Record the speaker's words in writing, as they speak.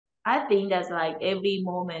I think that's like every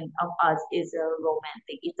moment of us is a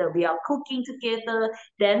romantic. Either we are cooking together,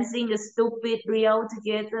 dancing a stupid reel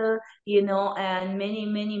together, and many,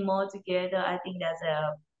 many more together. I think that's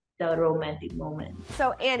the romantic moment.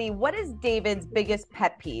 So, Annie, what is David's biggest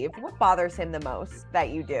pet peeve? What bothers him the most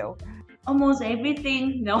that you do? Almost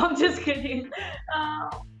everything. No, I'm just kidding.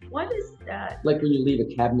 Uh, what is that? Like when you leave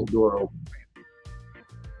a cabinet door open.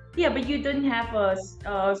 Yeah, but you don't have a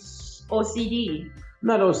OCD.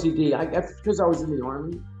 Not OCD. Because I was in the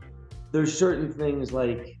Army. There's certain things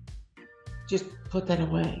like, just put that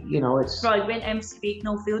away. It's Right, when I'm speak,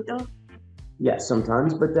 no filter. yes,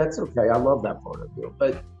 sometimes, but that's okay. I love that part of you.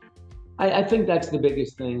 But I think that's the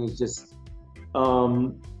biggest thing is just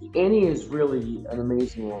Annie is really an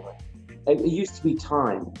amazing woman. It used to be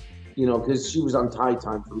time, because she was on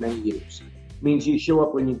time for many years. Means you show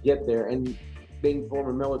up when you get there, and being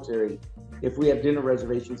former military, if we have dinner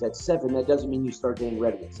reservations at 7, that doesn't mean you start getting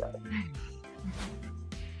ready at 7.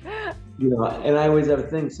 And I always have a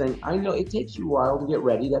thing saying, I know it takes you a while to get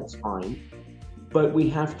ready, that's fine, but we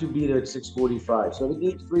have to be there at 6:45. So if it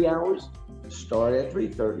needs 3 hours, start at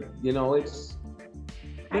 3:30. It's.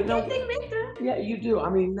 I can think better. Yeah, you do. I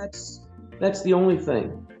mean, that's the only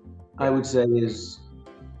thing I would say is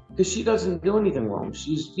because she doesn't do anything wrong.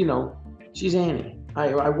 She's Annie.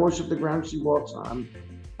 I worship the ground she walks on.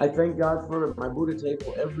 I thank God for my Buddha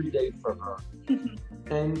table every day for her.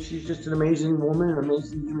 And she's just an amazing woman, an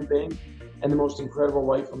amazing human being, and the most incredible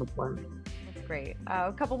wife on the planet. That's great.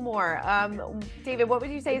 A couple more. David, what would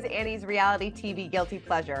you say is Annie's reality TV guilty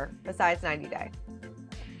pleasure besides 90 Day?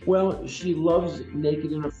 Well, she loves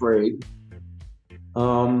Naked and Afraid.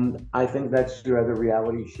 I think that's your other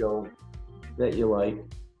reality show that you like.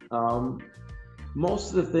 Most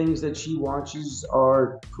of the things that she watches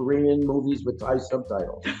are Korean movies with Thai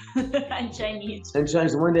subtitles. And Chinese. And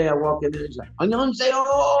Chinese. One day I walk in there and she's like,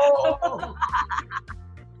 "Annyeonghaseyo!"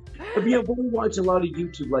 But we watch a lot of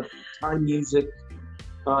YouTube, like Thai music,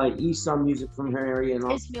 Isam music from her area, and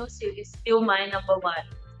all. This music is still my number one.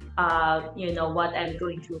 What I'm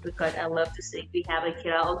going through because I love to sing. We have a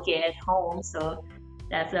karaoke at home, so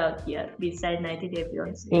that's beside 90 Day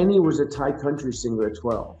Fiance. Annie was a Thai country singer at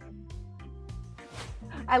 12.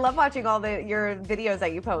 I love watching all your videos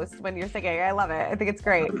that you post when you're singing. I love it. I think it's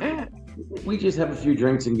great. We just have a few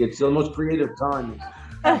drinks and get to the most creative time.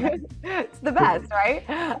 It's the best, right?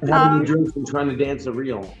 Having drinks and trying to dance a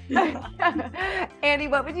reel. Annie,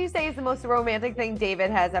 what would you say is the most romantic thing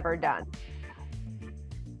David has ever done?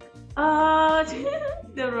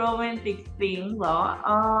 The romantic thing,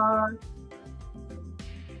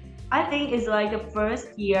 I think it's like the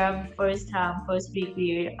first week we're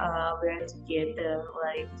together,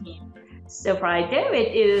 like him. Surprise.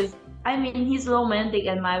 David is, he's romantic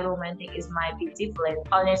and my romantic might be different.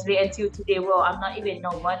 Honestly, until today, I'm not even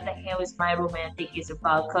know what the hell is my romantic is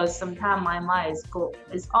about because sometimes my mind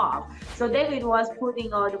is off. So David was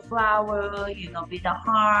putting all the flower, with the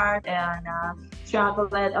heart and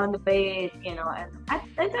chocolate on the bed, and I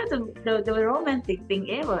thought the romantic thing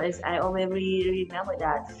ever is I always really remember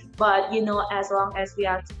that. But as long as we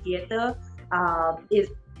are together,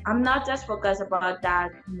 I'm not just focused about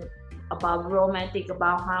that. About romantic,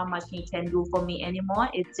 about how much he can do for me anymore.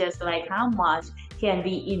 It's just like how much can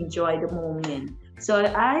we enjoy the moment. So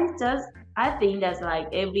I think that's like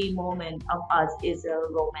every moment of us is a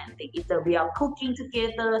romantic. Either we are cooking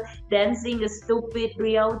together, dancing a stupid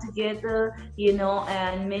reel together,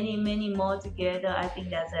 and many, many more together. I think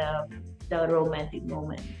that's the romantic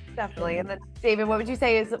moment. Definitely. And then David, what would you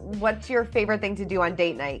say is what's your favorite thing to do on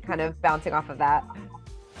date night? Kind of bouncing off of that.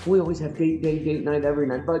 We always have date night every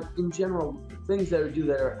night, but in general, things that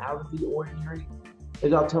are out of the ordinary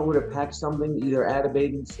is I'll tell her to pack something, either add a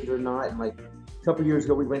bathing suit or not. And like a couple of years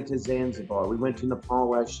ago, we went to Zanzibar. We went to Nepal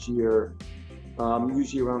last year,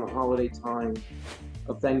 usually around the holiday time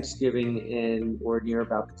of Thanksgiving or near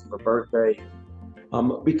about her birthday.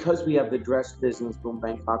 Because we have the dress business from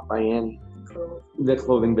Bangkok by Annie, the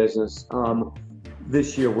clothing business.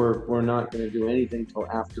 This year we're not going to do anything till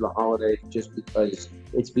after the holiday, just because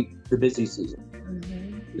it's the busy season.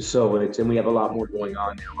 Mm-hmm. So and we have a lot more going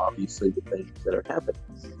on now, obviously, the things that are happening.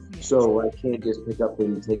 So I can't just pick up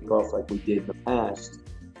and take off like we did in the past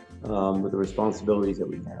with the responsibilities that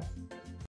we have.